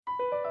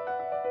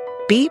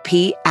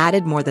BP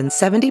added more than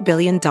 $70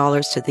 billion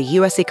to the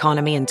U.S.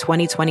 economy in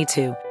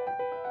 2022.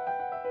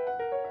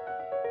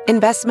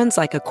 Investments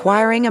like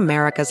acquiring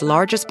America's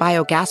largest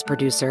biogas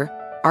producer,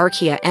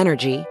 Archaea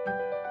Energy,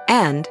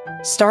 and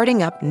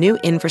starting up new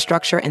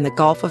infrastructure in the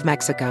Gulf of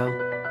Mexico.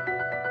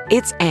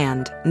 It's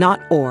and,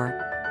 not or.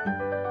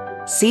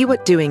 See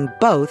what doing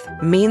both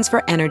means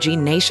for energy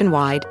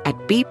nationwide at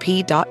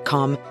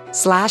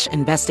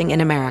bp.com/investing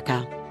in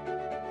America.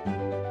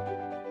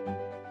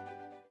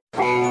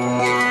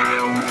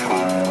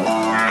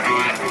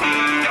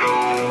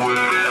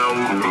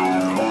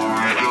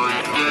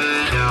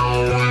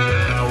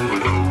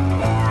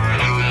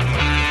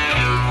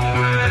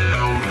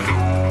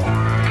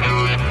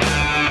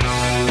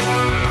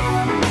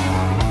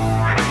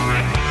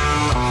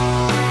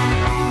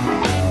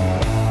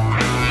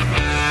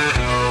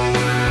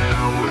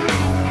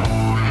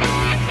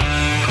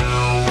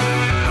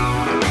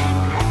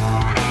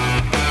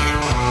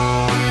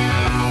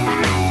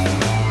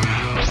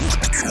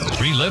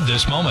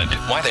 This moment.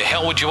 Why the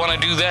hell would you want to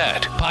do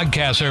that?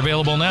 Podcasts are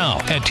available now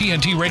at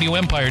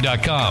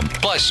TNTRadioEmpire.com.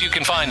 Plus, you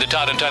can find the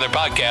Todd and Tyler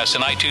podcasts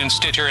on iTunes,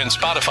 Stitcher, and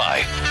Spotify.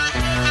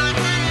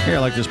 Yeah,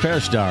 like this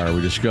past hour,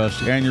 we discussed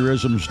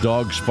aneurysms,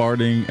 dogs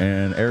farting,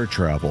 and air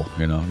travel.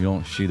 You know, you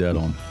don't see that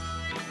on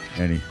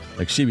any.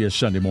 Like CBS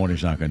Sunday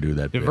Morning's not going to do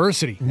that.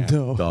 Diversity.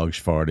 No. Dogs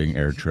farting,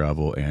 air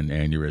travel, and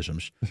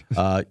aneurysms. You're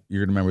going to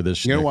remember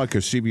this. You know why?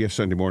 Because CBS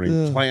Sunday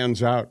Morning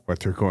plans out what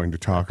they're going to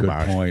talk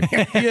about. Good point.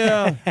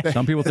 Yeah.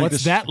 Some people think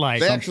What's that like?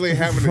 They actually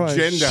have an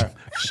agenda.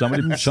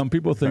 Some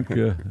people think,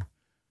 well,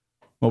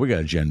 we got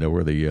an agenda.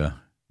 We're the,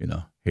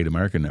 Hate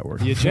America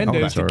Network. The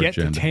agenda is to get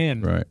agenda. to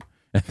 10. Right.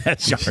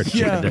 That's our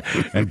agenda.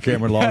 Yeah. And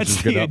Cameron Logs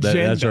is going to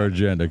that's our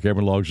agenda.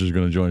 Cameron Logs is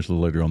going to join us a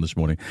little later on this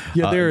morning.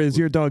 Yeah, there is.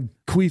 Your dog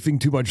queefing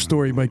too much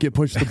story might get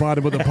pushed to the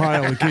bottom of the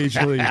pile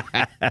occasionally.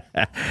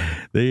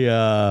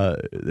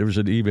 There was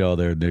an email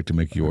there, Nick, to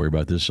make you worry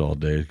about this all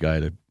day. A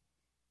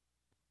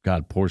guy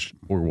poor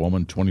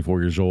woman,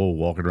 24 years old,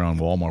 walking around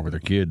Walmart with her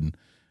kid and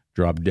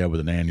dropped dead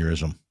with an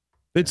aneurysm.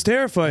 It's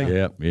terrifying.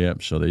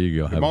 Yep. So there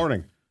you go. Good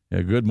morning.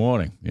 Yeah, good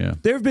morning. Yeah.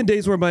 There have been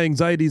days where my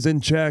anxiety's in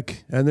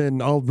check, and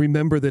then I'll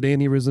remember that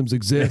aneurysms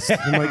exist.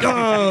 I'm like,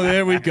 oh,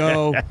 there we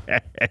go.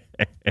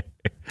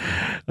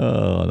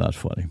 Oh, that's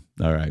funny.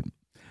 All right.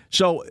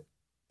 So,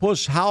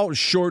 Puss, how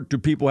short do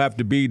people have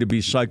to be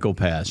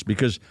psychopaths?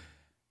 Because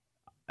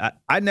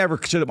I never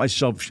consider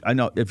myself, I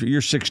know if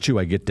you're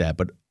 6'2", I get that,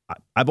 but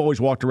I've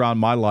always walked around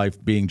my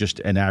life being just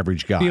an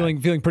average guy.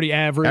 Feeling pretty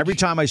average. Every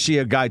time I see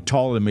a guy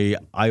taller than me,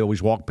 I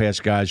always walk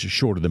past guys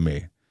shorter than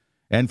me.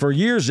 And for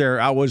years there,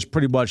 I was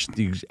pretty much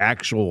the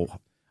actual,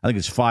 I think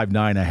it's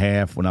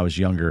 5'9.5" when I was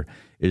younger,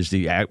 is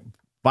the 5'9"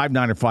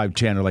 or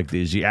 5'10"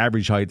 is the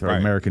average height for an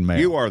American man.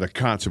 You are the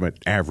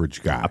consummate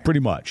average guy. Pretty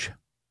much.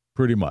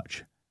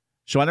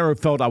 So I never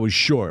felt I was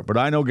short, but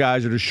I know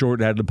guys that are short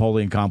that had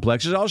Napoleon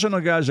complexes. I also know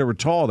guys that were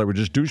tall that were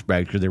just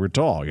douchebags because they were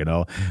tall, you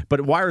know.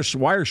 But why are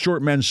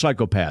short men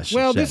psychopaths?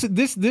 Well,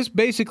 this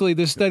basically,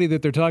 this study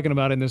that they're talking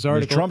about in this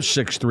article. Trump's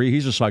 6'3",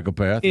 he's a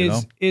psychopath.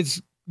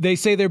 They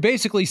say they're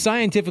basically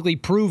scientifically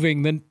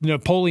proving the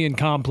Napoleon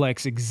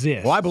complex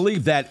exists. Well, I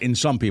believe that in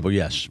some people,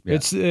 yes. Yeah.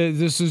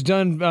 This is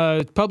done,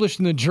 published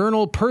in the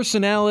journal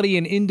Personality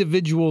and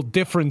Individual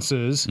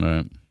Differences.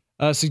 Right.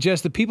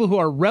 Suggests that people who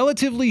are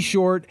relatively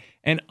short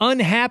and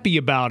unhappy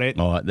about it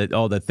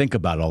that think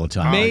about it all the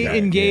time may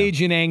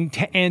engage in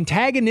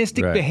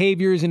antagonistic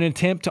behaviors in an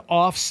attempt to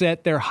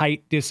offset their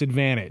height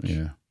disadvantage.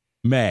 Yeah.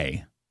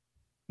 May.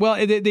 Well,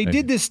 they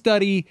did this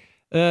study.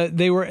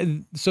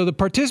 The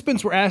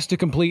participants were asked to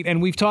complete,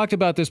 and we've talked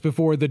about this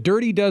before, the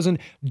Dirty Dozen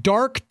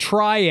Dark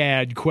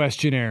Triad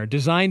questionnaire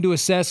designed to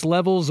assess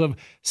levels of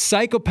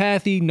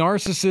psychopathy,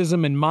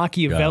 narcissism, and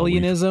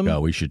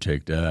Machiavellianism. We should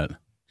take that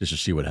just to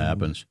see what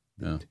happens.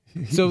 Yeah.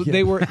 So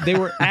they were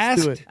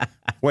asked.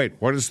 Wait,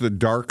 what is the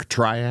Dark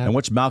Triad? And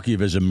what's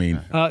Machiavellianism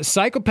mean?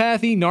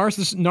 Psychopathy,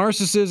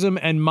 narcissism,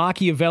 and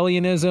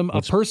Machiavellianism,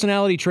 a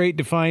personality trait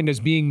defined as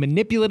being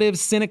manipulative,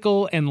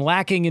 cynical, and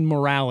lacking in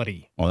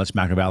morality. Oh, that's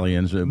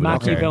Machiavellianism.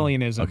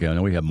 Machiavellianism. Okay, I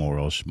know we have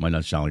morals. Might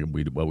not sound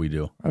like what we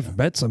do. I've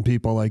met some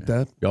people like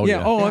that.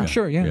 I'm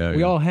sure. Yeah,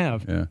 we all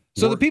have. Yeah.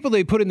 So the people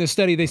they put in this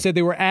study, they said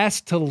they were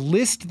asked to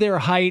list their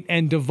height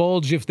and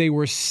divulge if they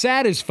were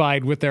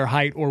satisfied with their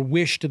height or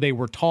wished they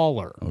were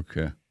taller.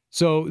 Okay.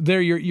 So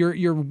there,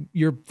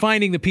 you're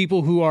finding the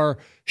people who are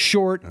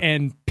short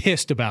and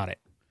pissed about it.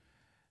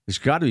 There's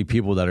got to be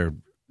people that are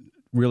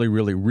really,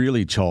 really,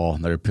 really tall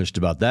that are pissed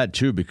about that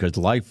too, because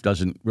life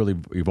doesn't really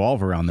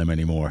evolve around them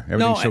anymore.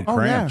 Everything's so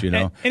cramped, you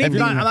know. I'm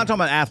not talking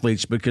about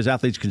athletes, because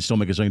athletes can still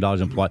make $1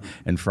 zillion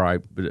and fry.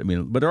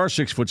 But there are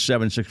 6'7",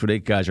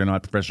 6'8" guys who are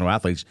not professional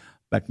athletes.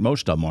 In fact,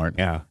 most of them aren't.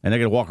 Yeah, and they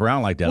got to walk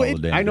around like that all the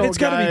day. I know it's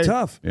got to be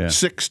tough. Yeah.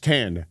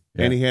 6'10",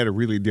 and he had a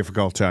really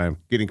difficult time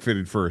getting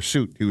fitted for a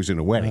suit. He was in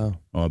a wedding.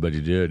 Oh, I bet he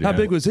did. How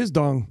big was his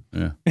dong?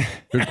 Yeah.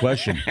 Good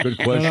question. Good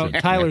question.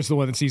 Tyler's the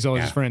one that sees all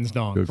his friends'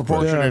 dongs.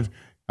 Proportionate,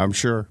 I'm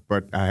sure,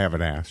 but I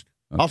haven't asked.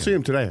 Okay. I'll see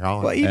him today.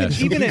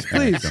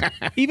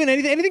 Even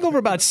anything over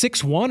about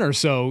 6'1" or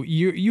so,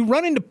 you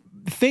run into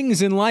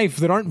things in life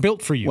that aren't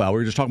built for you. Well, we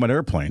were just talking about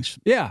airplanes.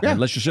 Yeah.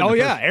 Let's just sit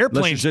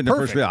airplanes.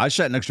 Perfect. I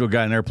sat next to a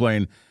guy in an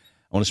airplane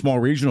on a small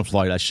regional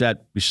flight. I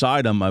sat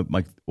beside him.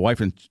 My wife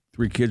and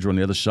 3 kids were on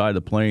the other side of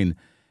the plane,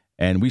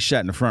 and we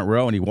sat in the front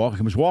row. And he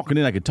was walking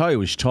in. I could tell he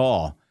was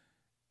tall,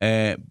 but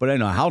I didn't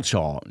know how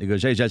tall. And he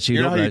goes, "Hey, is that seat?"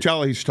 You know how you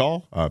tell he's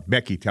tall?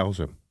 Becky tells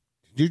him.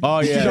 Did you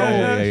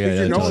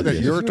know that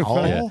you're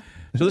tall? Yeah.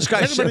 So this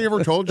guy. Has anybody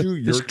ever told you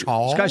you're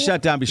tall? This guy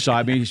sat down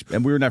beside me,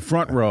 and we were in that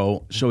front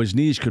row, so his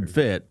knees could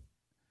fit.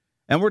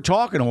 And we're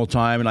talking the whole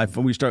time, and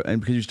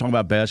because he was talking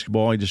about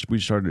basketball, we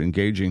started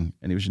engaging,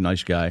 and he was a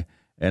nice guy.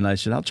 And I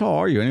said, "How tall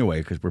are you anyway?"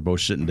 Because we're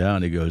both sitting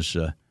down. He goes,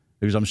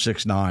 "I'm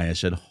 6'9". I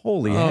said,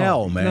 "Holy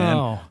hell, man!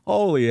 No.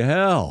 Holy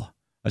hell!"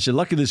 I said,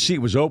 "Lucky the seat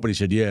was open." He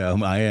said, "Yeah,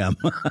 I am."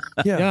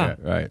 Yeah.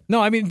 Right.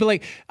 No, I mean, but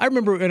like, I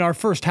remember in our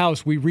first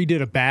house, we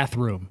redid a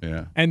bathroom.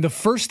 Yeah. And the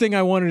first thing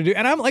I wanted to do,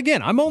 and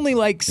I'm only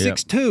like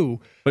 6'2".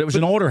 But it was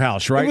an older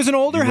house, right? It was an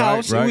older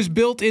house. Right. It was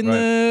built in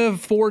the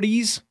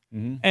 40s.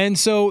 Mm-hmm. And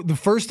so the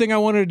first thing I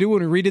wanted to do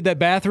when we redid that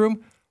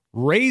bathroom,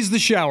 raise the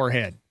shower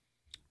head.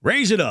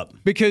 Raise it up.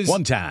 Because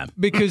one time.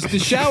 Because the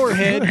shower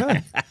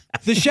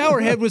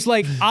head was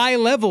like eye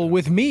level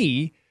with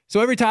me. So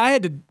every time I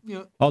had to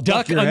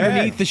duck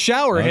underneath the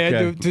shower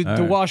head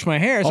to wash my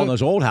hair. So in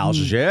those old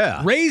houses,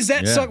 yeah. Raise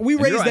that sucker. We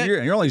raised that.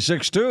 You're only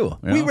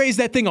 6'2". We raised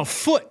that thing a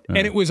foot, and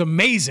it was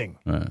amazing.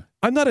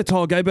 I'm not a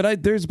tall guy,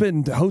 but there's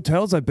been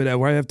hotels I've been at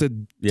where I have to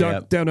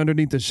duck down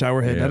underneath the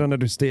shower head. I don't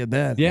understand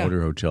that. Yeah.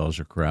 Older hotels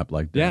are crap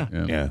like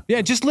that.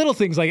 Yeah, just little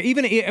things like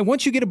even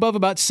once you get above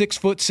about 6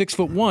 foot,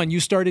 6'1", you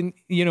start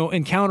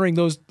encountering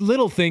those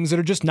little things that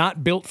are just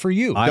not built for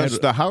you. Does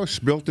the house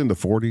built in the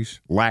 40s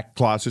lack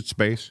closet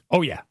space?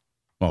 Oh yeah.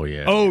 Oh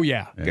yeah. Oh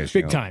yeah.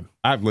 Big time.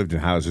 I've lived in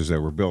houses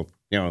that were built,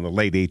 in the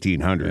late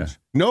 1800s. Yeah.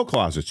 No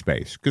closet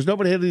space because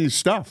nobody had any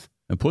stuff.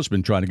 And Puss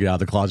been trying to get out of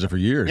the closet for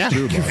years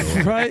too, by the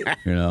way.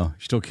 Right?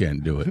 Still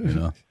can't do it.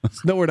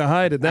 There's nowhere to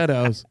hide in that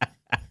house.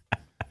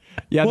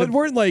 Yeah,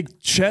 weren't like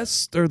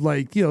chests or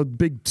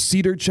big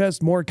cedar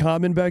chests more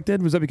common back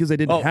then? Was that because they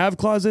didn't have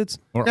closets?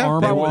 Or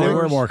armor? They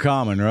were more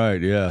common,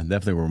 right? Yeah,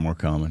 definitely were more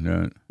common.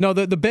 Right? No,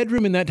 the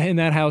bedroom in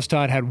that house,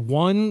 Todd, had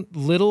one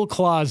little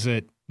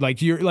closet,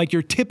 like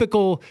your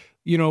typical,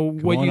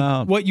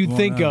 what you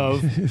think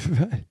of,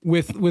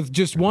 with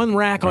just one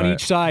rack on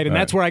each side, and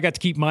that's where I got to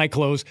keep my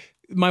clothes.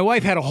 My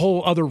wife had a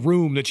whole other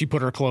room that she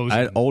put her clothes in.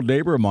 An old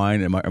neighbor of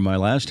mine in my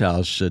last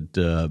house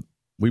that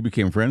we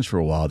became friends for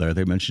a while there.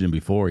 They mentioned him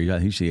before.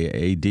 He's the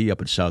AD up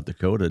in South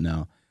Dakota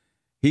now.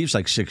 He's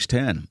like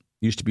 6'10".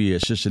 He used to be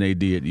assistant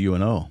AD at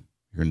UNO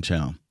here in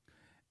town.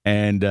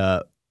 And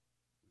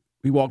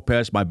we walked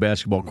past my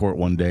basketball court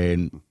one day,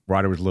 and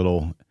Ryder was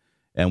little,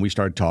 and we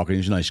started talking.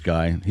 He's a nice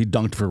guy. He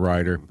dunked for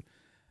Ryder.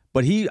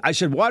 But I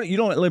said, "Why you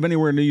don't live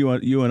anywhere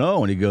near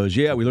UNO?" And he goes,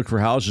 "Yeah, we looked for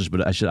houses,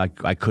 but I said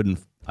I couldn't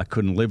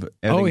live.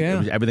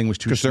 Everything was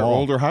too small. Because they're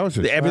older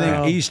houses.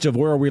 Everything east of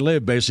where we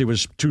lived basically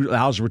the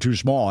houses were too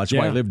small. That's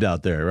why I lived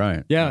out there,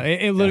 right? Yeah,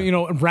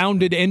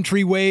 rounded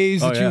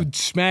entryways that you'd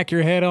smack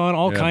your head on,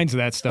 all kinds of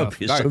that stuff.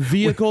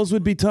 Vehicles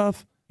would be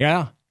tough.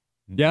 Yeah.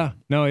 Yeah,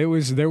 no,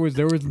 there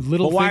was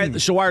little.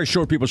 But why are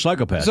short people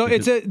psychopaths? So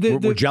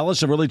we're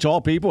jealous of really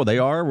tall people. They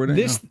are.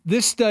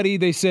 This study,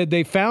 they said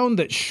they found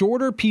that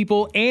shorter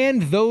people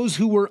and those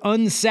who were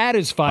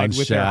unsatisfied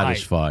with their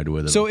height.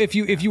 With it. So if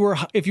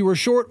you were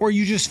short or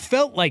you just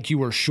felt like you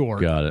were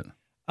short, got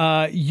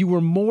it. You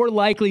were more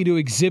likely to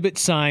exhibit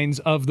signs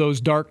of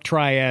those dark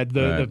triad,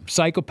 the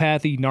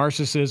psychopathy,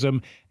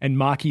 narcissism, and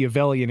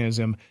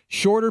Machiavellianism.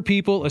 Shorter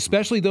people,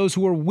 especially those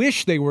who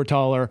wish they were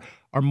taller,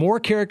 are more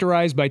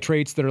characterized by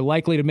traits that are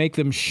likely to make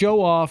them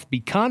show off, be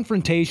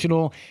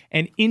confrontational,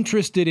 and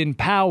interested in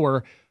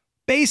power.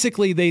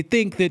 Basically, they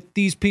think that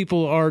these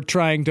people are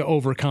trying to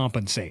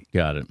overcompensate.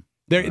 Got it.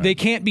 They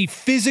can't be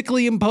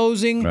physically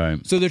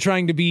imposing, so they're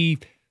trying to be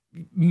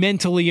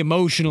mentally,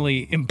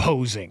 emotionally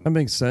imposing. That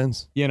makes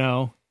sense. You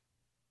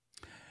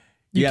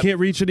can't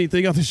reach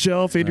anything on the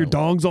shelf, and your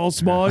dong's all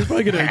small. You're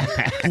probably going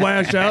to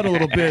flash out a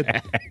little bit.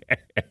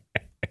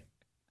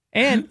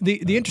 And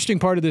the interesting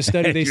part of this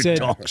study, they said...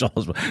 Now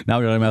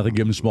we're going to have to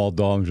give them small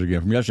dongs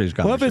again from yesterday's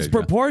conversation. Well, if it's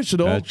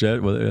proportional. That's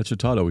it. Well, that's what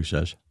Todd always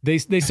says. They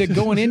said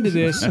going into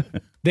this,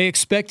 they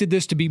expected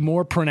this to be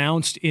more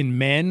pronounced in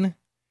men,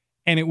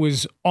 and it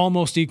was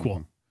almost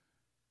equal.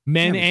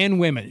 Men and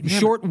women.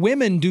 Short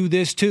women do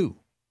this too.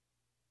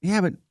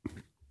 Yeah, but...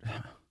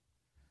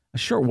 A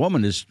short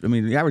woman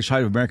the average height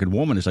of an American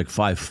woman is like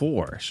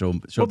 5'4". So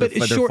if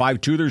they're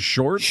 5'2", they're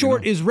short.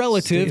 Short is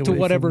relative to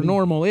whatever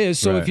normal is.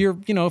 So if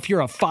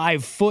you're a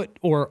 5 foot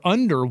or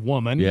under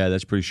woman,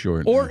 that's pretty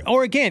short.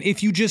 Or again,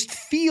 if you just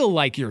feel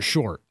like you're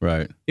short,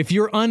 right? If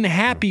you're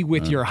unhappy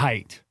with your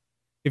height,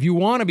 if you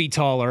want to be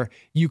taller,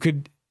 you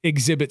could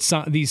exhibit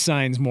these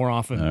signs more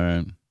often. All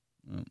right.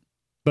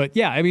 But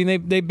yeah,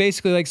 they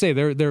basically, like say,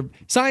 they're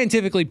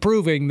scientifically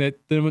proving that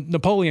the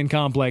Napoleon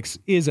complex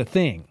is a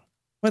thing.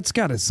 It's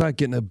got to suck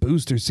getting a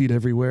booster seat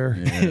everywhere.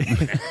 Yeah.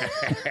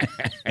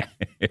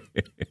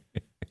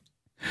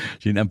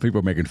 See, now people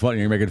are making fun.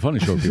 You're making fun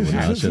of short people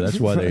now, so that's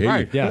why they hate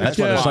Right. you. Yeah, That's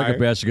why the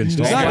psychopaths against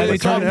tall. That's why they Exactly.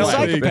 call them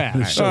Trying to help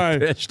me. psychopaths. So All right.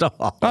 pissed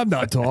off. I'm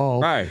not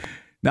tall. Right.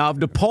 Now, if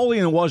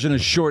Napoleon wasn't a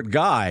short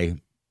guy,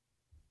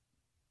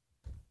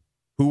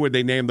 Who would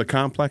they name the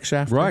complex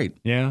after? right?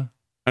 Yeah.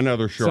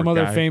 Another short Some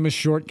other guy. famous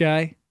short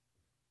guy.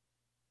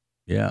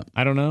 Yeah.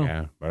 I don't know.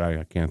 Yeah, but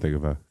I can't think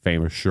of a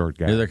famous short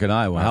guy. Neither can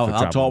I. Well, Off the how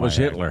top of tall my was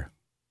head. Hitler?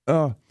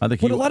 I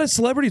think but a lot of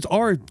celebrities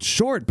are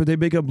short, but they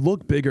make them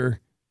look bigger.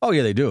 Oh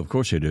yeah, they do. Of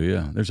course they do.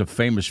 Yeah, there's a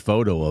famous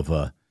photo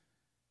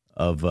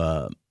of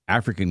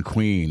African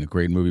Queen, a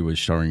great movie was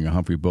starring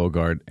Humphrey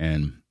Bogart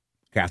and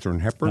Katharine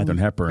Hepburn.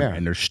 Yeah.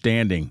 and they're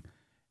standing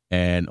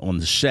and on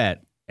the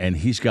set, and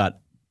he's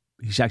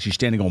actually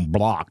standing on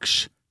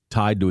blocks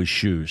tied to his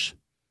shoes,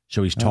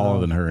 so he's taller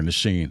than her in the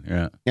scene.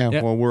 Yeah,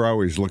 Yeah, well, we're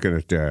always looking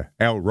at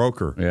Al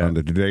Roker Yeah. on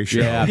the Today Show.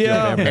 Yeah, I feel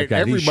Yeah. bad for that guy.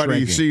 He's Everybody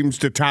shrinking. seems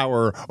to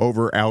tower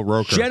over Al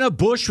Roker. Jenna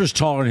Bush was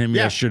taller than him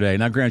Yeah. yesterday.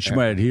 Now, granted, she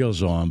might have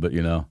heels on, but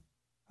you know,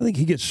 I think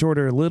he gets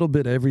shorter a little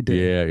bit every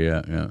day.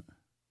 yeah.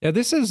 Yeah,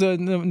 this is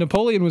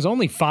Napoleon was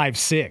only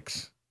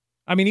 5'6".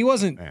 I mean, he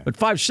wasn't. Yeah. But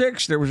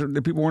 5'6",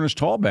 the people weren't as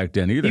tall back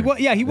then either.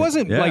 He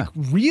wasn't Yeah. like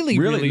really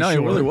no, short. he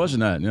really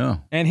wasn't that.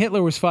 No. And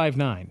Hitler was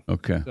 5'9".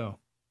 Okay, So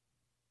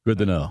good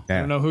to know. I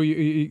don't know who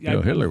you.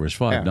 Hitler was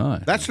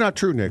 5'9". That's not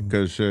true, Nick,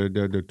 because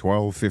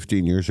 12,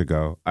 15 years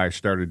ago, I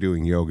started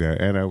doing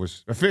yoga, and I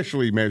was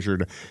officially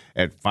measured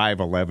at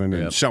 5'11"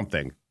 and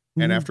something.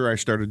 And after I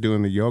started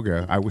doing the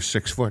yoga, I was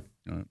 6 foot.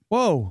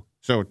 Whoa.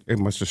 So it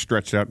must have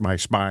stretched out my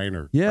spine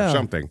or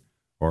something.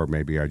 Or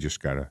maybe I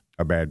just got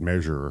a bad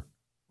measurer.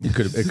 It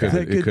could have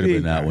That could be.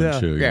 been that one Yeah.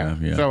 too.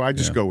 Yeah. So I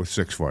just go with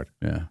 6 foot.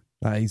 Yeah.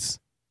 Nice.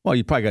 Well,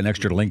 you probably got an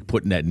extra link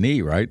put in that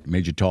knee, right?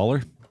 Made you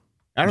taller.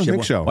 I don't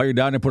think so. While you're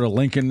down there, put a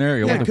link in there.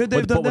 Yeah, could they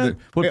have done that?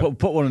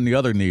 Put one on the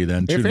other knee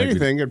then. Too, If make it-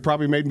 anything, it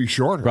probably made me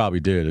shorter. probably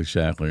did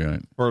exactly right.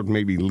 Or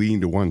maybe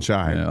lean to one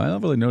side. Yeah, I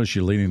don't really notice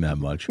you leaning that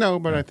much. No,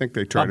 but I think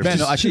they try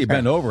to. I see you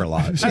bend over a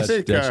lot. I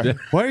think,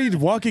 Why are you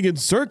walking in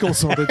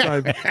circles all the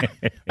time?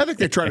 I think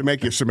they try to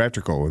make you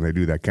symmetrical when they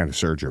do that kind of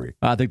surgery.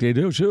 I think they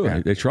do too. Yeah.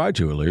 They try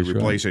to at They least. right?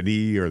 replace a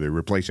knee or they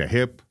replace a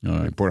hip.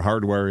 They put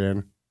hardware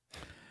in.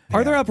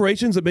 Are there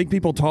operations that make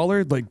people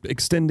taller, like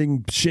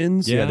extending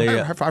shins? Yeah,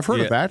 I've heard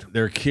of that.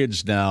 There are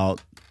kids now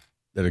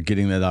that are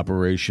getting that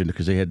operation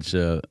because they had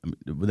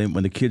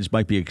when the kids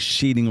might be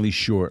exceedingly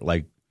short,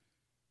 like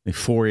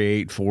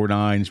 4'8",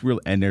 4'9", real,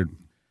 and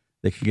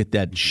they can get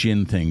that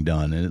shin thing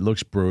done, and it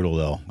looks brutal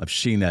though. I've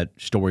seen that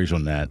stories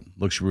on that.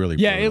 Looks really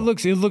Yeah,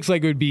 brutal. it looks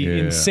like it would be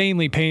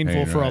insanely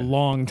painful for a right.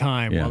 long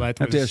time. Yeah. While that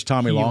Have was to ask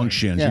Tommy healing.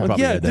 Longshins. Yeah. He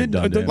probably had that didn't-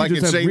 done. don't you Like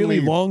just have insanely really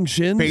long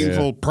shins?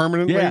 Painful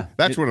permanently? Yeah.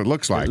 That's what it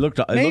looks like.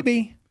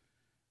 Maybe.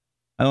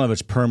 I don't know if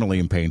it's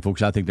permanently painful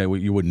because I think that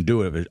you wouldn't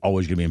do it if it's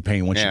always going to be in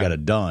pain once you Yeah. got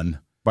it done.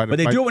 But But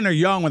they do it when they're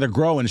young, when they're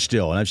growing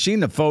still. And I've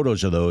seen the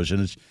photos of those,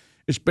 and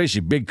it's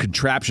basically big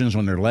contraptions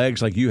on their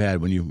legs, like you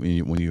had when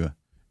you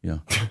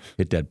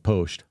hit that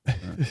post.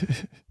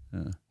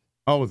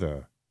 Oh,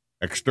 the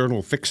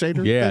external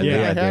fixator? Yeah, thing they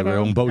that I had were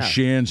on both Yeah.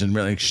 shins and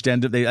really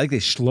extend it. I think they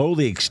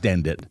slowly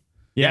extend it.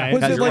 Yeah.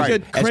 Was That's it like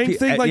right. a crank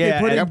thing, like they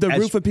put in the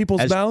roof of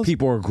people's as mouths?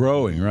 people are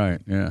growing, right?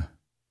 Yeah.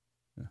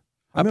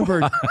 I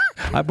remember.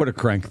 I put a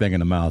crank thing in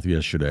the mouth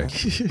yesterday.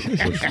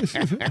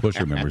 Bush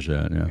remembers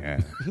that.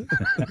 Yeah.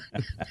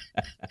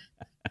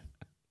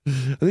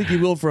 I think you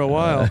will for a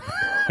while.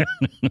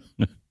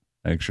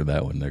 Thanks for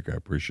that one, Nick. I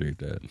appreciate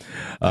that.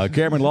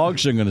 Cameron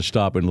Logson going to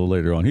stop in a little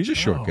later on. He's a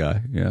short guy.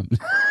 Yeah.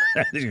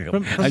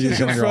 I just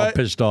coming here all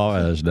pissed off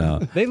at us now.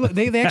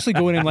 They actually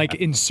go in and like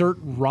insert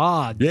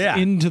rods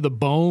into the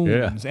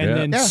bones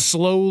and then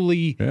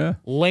slowly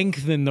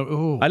lengthen the.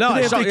 Ooh. I know. Do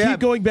they have to keep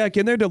going back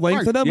in there to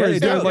lengthen them, or is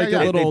there like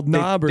a little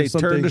knob or they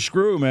something? They turn the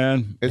screw,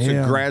 man. It's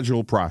a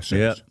gradual process.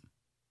 Yeah.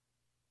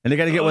 And they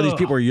got to get where these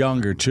people are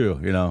younger, too,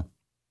 you know.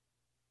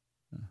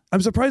 I'm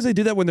surprised they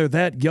do that when they're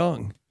that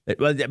young.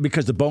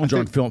 Because the bones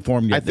aren't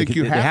formed yet. I think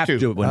they have to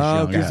do it when it's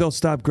young. because they'll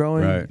stop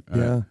growing. Right.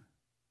 Yeah.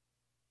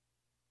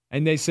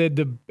 And they said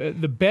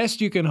the best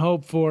you can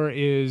hope for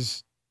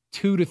is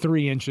 2 to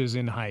 3 inches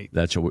in height.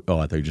 That's what.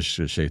 I thought you just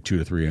should say 2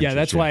 to 3 inches. Yeah,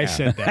 that's why I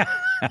said that.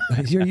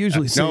 You're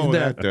usually saying No,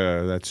 that.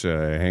 that's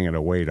hanging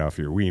a weight off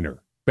your wiener.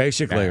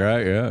 Basically,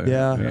 right? Yeah.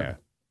 Yeah.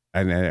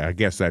 And I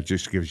guess that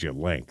just gives you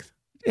length.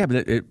 Yeah,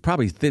 but it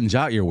probably thins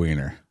out your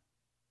wiener.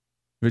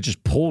 If it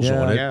just pulls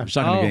Yeah. on it, Yeah. it's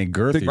not going to get any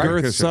girthy. The girth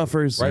because,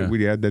 suffers. Right,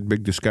 we had that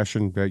big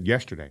discussion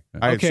yesterday.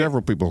 I had Okay.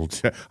 several people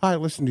say, I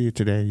listened to you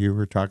today. You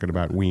were talking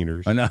about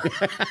wieners. I know.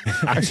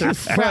 I said,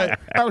 well,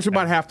 that was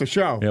about half the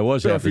show. Yeah, it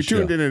was so half if the you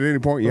tuned show. in at any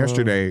point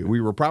yesterday, we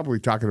were probably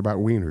talking about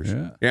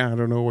wieners. Yeah. I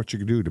don't know what you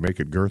could do to make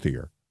it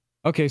girthier.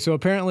 Okay, so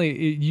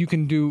apparently you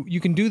can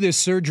do this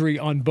surgery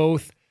on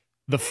both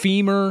the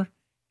femur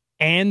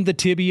and the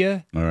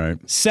tibia All right.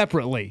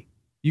 separately.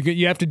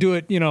 You have to do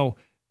it,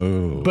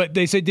 Oh. but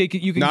they said you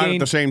can Not gain at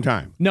the same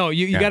time. No,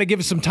 you got to give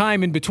it some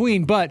time in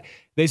between. But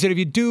they said if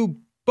you do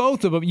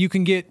both of them, you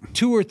can get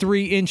 2 or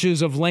 3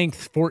 inches of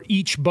length for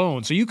each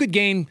bone. So you could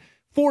gain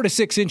 4 to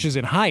 6 inches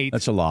in height.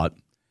 That's a lot.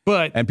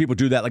 But And people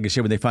do that, like I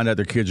said, when they find out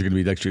their kids are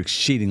going to be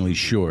exceedingly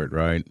short,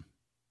 right?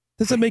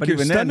 Does it make your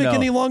stomach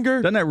any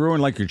longer? Doesn't that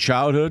ruin like your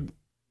childhood?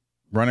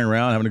 Running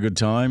around, having a good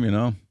time, you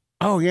know?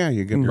 Oh, yeah.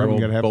 You got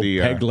to have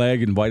the peg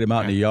leg and invite him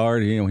out in the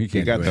yard. You know, he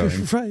can't do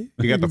anything. Right.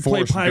 You got the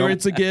Forrest play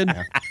Pirates Gump. again.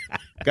 Yeah.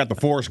 Got the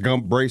Forrest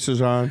Gump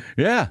braces on.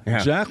 Yeah,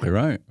 exactly.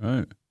 Right.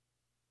 Why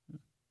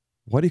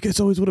do you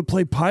guys always want to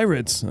play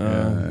Pirates? You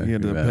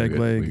had the peg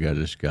leg. We got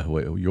this guy.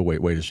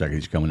 Wait a second.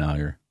 He's coming out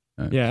here.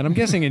 Yeah, and I'm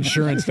guessing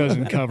insurance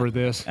doesn't cover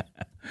this.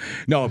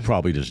 No, it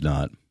probably does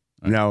not.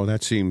 No,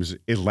 that seems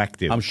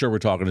elective. I'm sure we're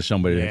talking to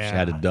somebody that's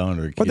had it done.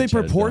 Or Are they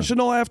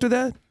proportional after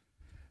that?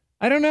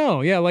 I don't know.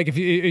 Yeah, like if are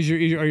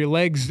your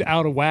legs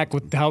out of whack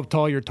with how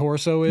tall your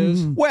torso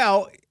is? Mm-hmm.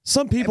 Well,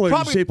 some people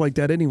are shaped like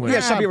that anyway.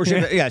 Yeah, some people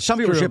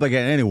are shaped like that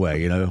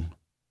anyway. You know,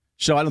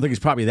 so I don't think it's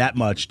probably that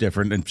much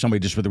different than somebody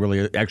just with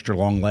really extra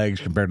long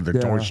legs compared to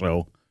their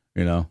torso.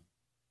 You know,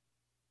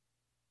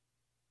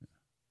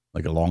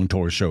 like a long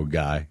torso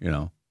guy. You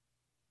know,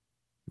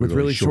 with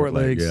really short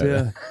legs.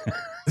 Yeah.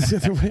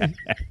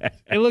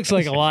 It looks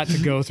like a lot to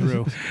go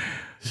through.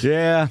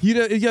 Yeah.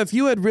 If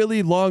you had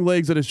really long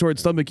legs and a short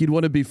stomach, you'd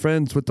want to be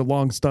friends with the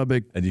long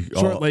stomach,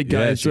 short leg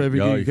guys. So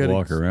you can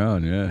walk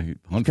around. Yeah, you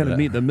kind of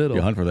meet in the middle.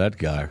 You hunt for that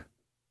guy.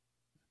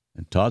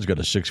 And Todd's got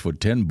a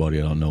 6'10" buddy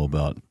I don't know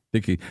about.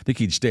 Think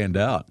he'd stand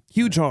out.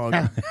 Huge hog.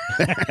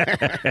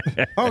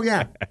 Oh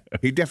yeah,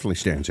 he definitely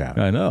stands out.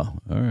 I know.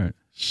 All right,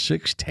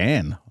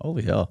 6'10".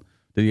 Holy hell!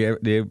 Did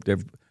he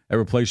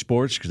ever play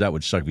sports? Because that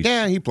would suck.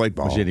 Yeah, he played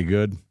ball. Was he any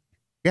good?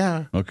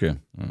 Yeah. Okay.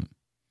 All right.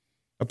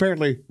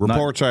 Apparently,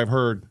 reports I've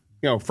heard,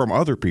 from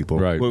other people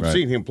who have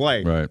seen him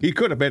play, he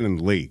could have been in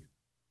the league.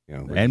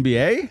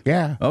 NBA?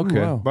 Yeah. Okay.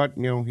 Wow. But,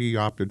 he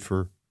opted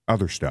for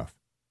other stuff.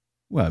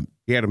 Well,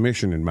 he had a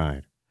mission in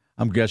mind.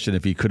 I'm guessing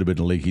if he could have been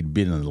in the league, he'd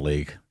been in the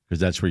league because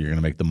that's where you're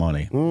going to make the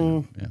money.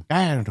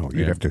 I don't know.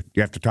 You have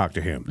to talk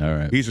to him. All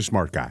right. He's a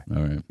smart guy.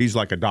 All right. He's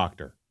like a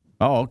doctor.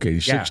 Oh, okay.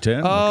 He's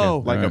 6'10"?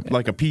 Oh. Okay.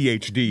 Like a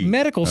PhD.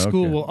 Medical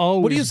school will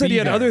always. What do you say? He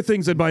had other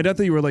things in mind. I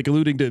thought you were like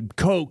alluding to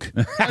Coke.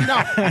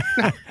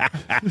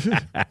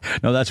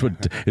 No, that's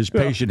what his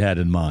patient had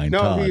in mind. No,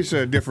 Todd. he's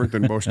different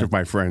than most of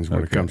my friends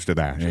when it comes to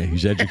that. Yeah,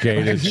 he's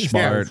educated,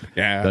 smart,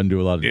 doesn't do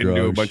a lot of drugs. Didn't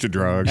do a bunch of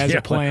drugs. Has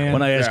a plan.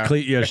 When I asked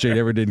Cleet yesterday,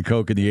 never did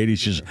Coke in the 80s, he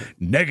says,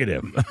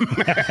 negative.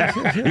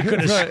 He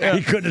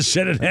couldn't have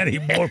said it any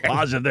more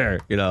positive there,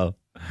 Negative.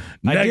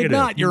 I did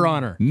not, Your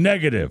Honor.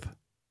 Negative.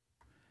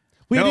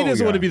 Well, he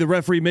doesn't want to be the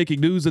referee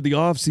making news of the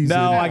offseason.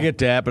 No, I get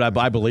that, but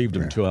I believed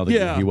him, too. I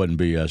think he wasn't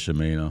BSing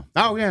me,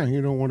 Oh, yeah,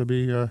 you don't want to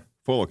be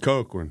full of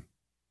Coke when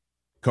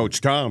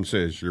Coach Tom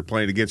says you're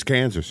playing against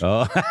Kansas.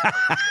 Oh.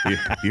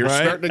 You're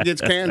starting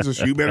against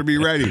Kansas. You better be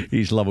ready.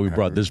 He's loving we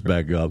brought this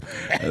back up.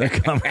 We're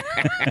talking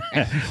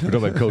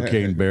about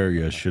Cocaine Bear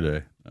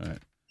yesterday. All right.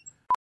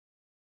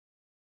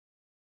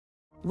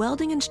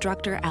 Welding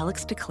instructor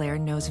Alex DeClaire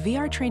knows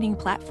VR training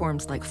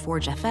platforms like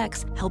Forge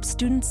FX help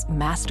students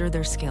master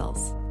their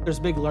skills. There's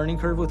a big learning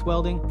curve with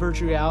welding.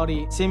 Virtual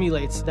reality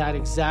simulates that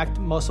exact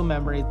muscle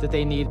memory that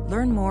they need.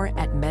 Learn more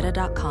at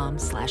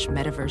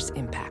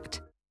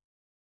meta.com/metaverseimpact.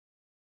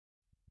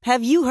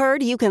 Have you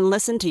heard you can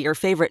listen to your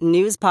favorite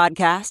news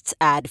podcasts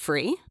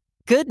ad-free?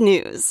 Good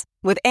news.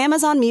 With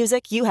Amazon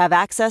Music, you have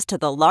access to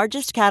the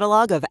largest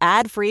catalog of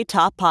ad-free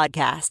top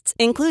podcasts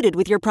included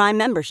with your Prime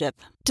membership.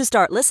 To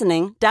start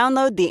listening,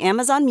 download the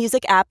Amazon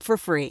Music app for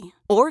free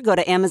or go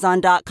to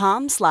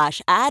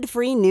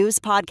amazon.com/ad-free news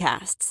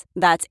podcasts.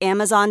 That's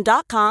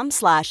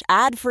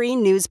amazon.com/ad-free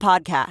news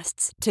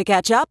podcasts to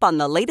catch up on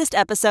the latest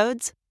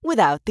episodes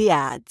without the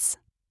ads.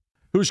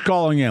 Who's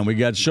calling in? We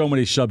got so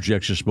many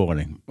subjects this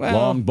morning. Well,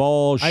 long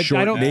balls,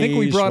 short I don't think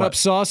we brought up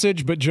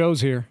sausage, but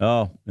Joe's here.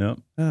 Oh, yeah.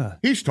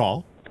 He's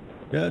tall.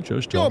 Yeah,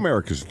 Joe's tall. Joe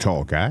America's a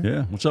tall guy.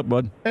 Yeah. What's up,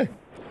 bud? Hey,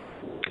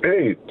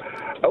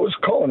 I was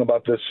calling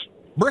about this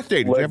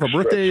birthday. Did you have a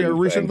birthday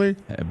recently?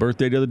 A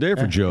birthday the other day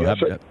for Joe. Yes,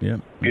 yeah.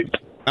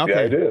 Okay. Yeah,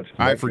 I did.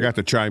 I forgot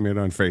to chime in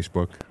on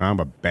Facebook.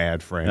 I'm a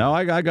bad friend. No,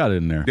 I got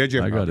in there. Did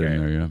you? I got in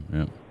there,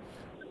 yeah.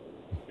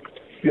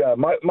 Yeah,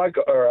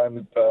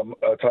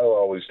 Tyler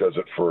always does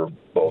it for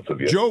both of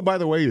you. Joe, by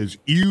the way, is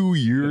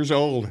years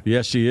old.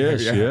 Yes, he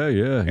is.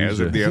 Yeah. As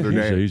of the other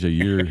day, he's a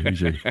year.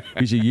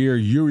 He's a year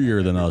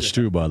younger than us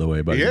too. By the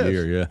way, by a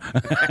year. Yeah.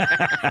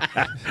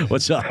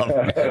 What's up?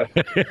 I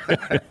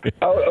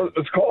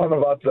was calling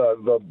about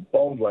the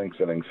bone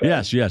lengthening thing.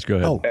 Yes. Go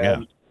ahead. Oh,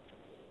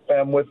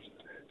 and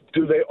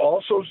do they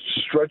also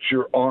stretch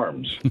your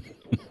arms?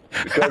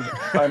 Because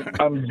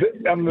I'm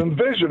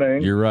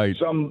envisioning You're right.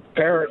 some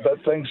parent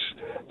that thinks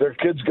their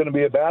kid's going to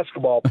be a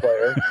basketball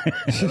player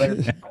and they're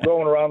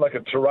throwing around like a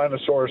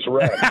Tyrannosaurus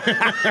Rex.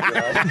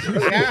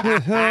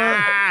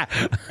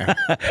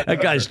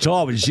 That guy's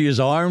tall, but you see his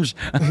arms?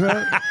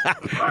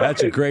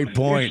 That's a great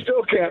point. You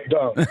still can't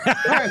dunk.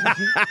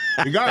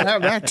 You got to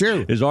have that,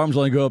 too. His arms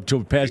only go up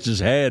to past his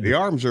head. The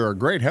arms are a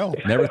great help.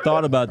 Never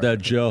thought about that,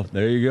 Joe.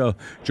 There you go.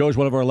 Joe's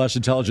one of our less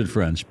intelligent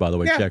friends, by the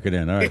way. Check it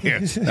in. All right.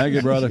 Yes. Thank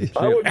you, brother.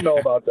 I wouldn't know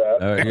about that.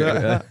 All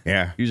right.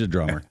 Yeah. He's a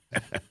drummer. Yeah.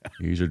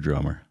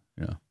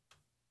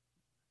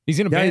 He's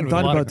in a band with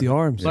thought a lot about the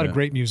arms. A lot of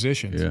great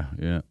musicians.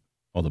 Yeah.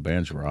 All the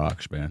bands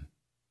rocks, man.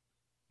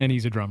 And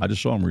he's a drummer. I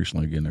just saw him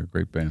recently again. They're a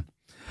great band.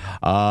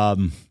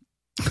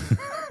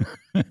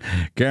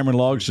 Cameron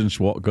Logson's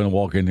going to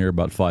walk in here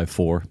about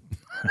 5'4".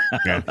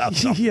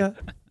 Yeah.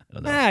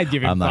 I'd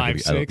give him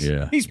 5'6".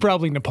 Yeah. He's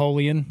probably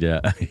Napoleon.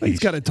 Yeah. He's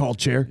got a tall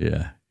chair.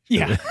 Yeah.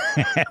 Yeah.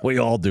 We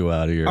all do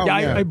out here.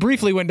 I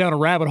briefly went down a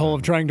rabbit hole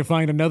of trying to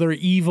find another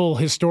evil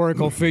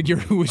historical figure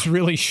who was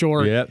really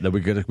short. Yeah, that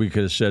we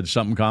could have said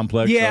something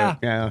complex.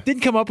 Yeah.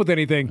 Didn't come up with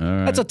anything.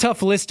 Right. That's a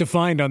tough list to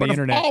find on the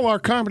internet. All our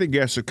comedy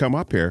guests that come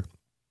up here,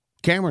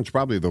 Cameron's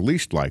probably the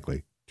least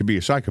likely to be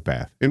a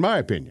psychopath, in my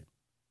opinion.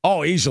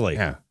 Oh, easily.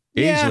 Yeah.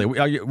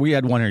 Easily. We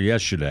had one here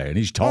yesterday, and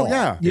he's tall.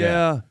 Oh,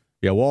 Yeah.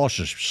 Yeah, Walsh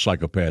is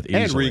psychopath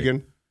easily. And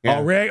Regan. Yeah.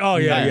 Oh,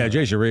 yeah.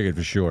 Jason Regan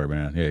for sure,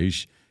 man. Yeah,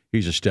 he's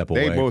a step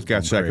away. They both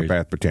got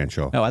psychopath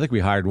potential. No, I think we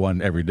hired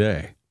one every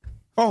day.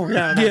 Oh,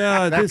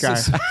 yeah. That guy.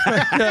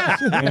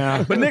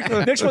 Yeah. But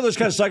Nick's one of those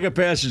kind of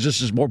psychopaths is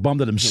just more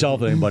bummed at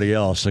himself than anybody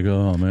else. Like,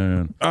 oh,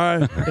 man.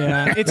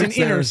 Yeah, it's an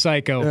inner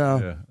psycho.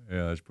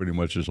 Yeah, that's pretty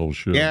much his whole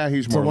show. Yeah,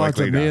 he's more a lot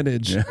likely to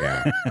manage.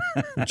 Yeah.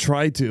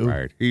 Try to.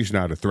 Right. He's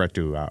not a threat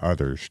to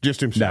others, just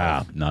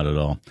himself. Nah, not at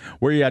all.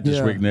 Where are you at this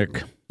week,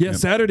 Nick? Yeah,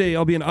 Saturday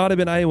I'll be in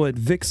Audubon, Iowa at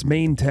Vic's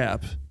Main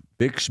Tap.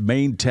 Vic's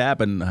Main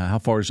Tap, and how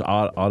far is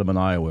Audubon,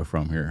 Iowa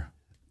from here?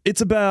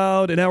 It's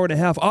about an hour and a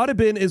half.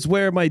 Audubon is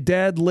where my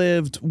dad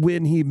lived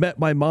when he met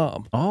my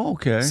mom. Oh,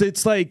 okay. So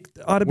it's like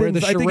Audubon.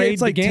 I think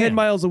it's like 10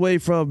 miles away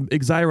from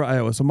Exira,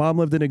 Iowa. So mom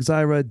lived in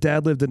Exira,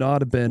 dad lived in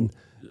Audubon,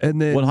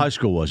 and then what high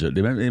school was it?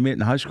 They met in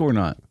high school or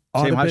not?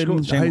 Same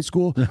Audubon high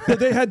school. No,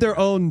 they had their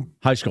own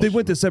high schools. They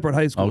went to separate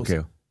high schools.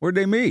 Okay, where'd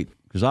they meet?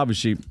 Because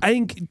obviously, I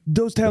think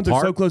those towns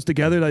are so close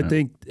together that I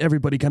think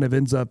everybody kind of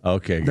ends up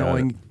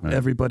knowing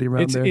everybody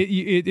around there.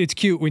 It's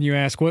cute when you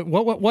ask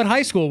what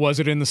high school was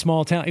it in the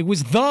small town? It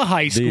was the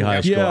high school. The high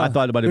school. Yeah. I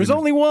thought about it. There's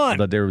only one.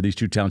 But there were these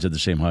two towns at the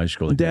same high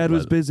school. Dad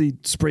was busy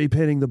spray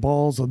painting the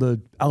balls on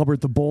the Albert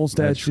the Bull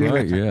statue. That's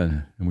right.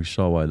 Yeah, and we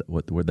saw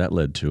what that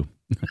led to.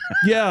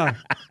 Yeah,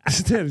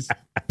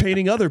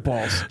 painting other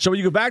balls. So when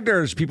you go back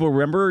there, does people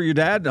remember your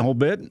dad a whole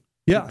bit?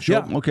 Yeah.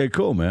 Okay,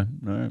 cool, man.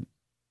 All right.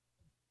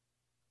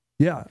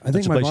 Yeah, I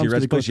think my mom's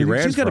pretty close.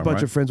 She's got a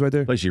bunch of friends right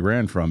there. Place he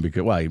ran from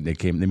because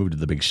they moved to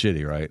the big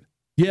city, right?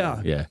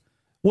 Yeah. Yeah.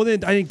 Well,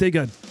 then I think they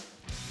got,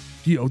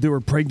 they were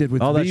pregnant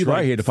with me. Oh, that's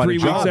right. He had to find a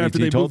job. 3 weeks after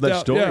he they told moved that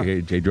out. story.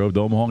 Yeah. He drove to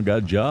Omaha and got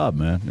a job,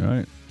 man. All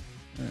right.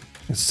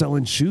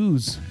 Selling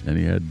shoes. And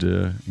he had,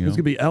 It's going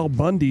to be Al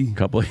Bundy.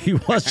 He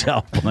was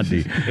Al Bundy.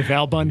 If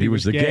Al Bundy he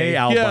was the gay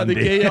Al yeah, Bundy.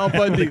 the gay Al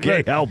Bundy. The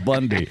gay Al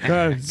Bundy.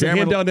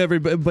 Hand down to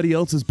everybody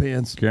else's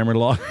pants. Cameron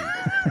Law.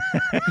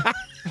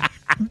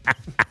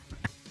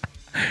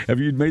 Have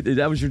you made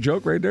that? Was your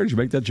joke right there? Did you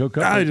make that joke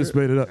up? I just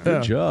made it up.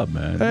 Good job,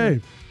 man.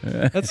 Hey.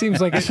 That seems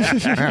like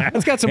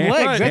that's got some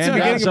legs. That's the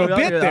beginning of a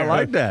bit there. I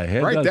like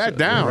that. Write that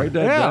down. Write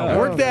that down.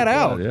 Work that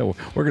out. Yeah,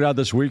 work it out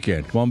this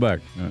weekend. Come on back.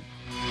 You're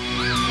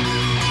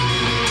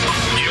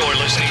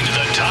listening to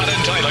the Todd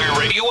and Tyler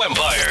Radio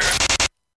Empire.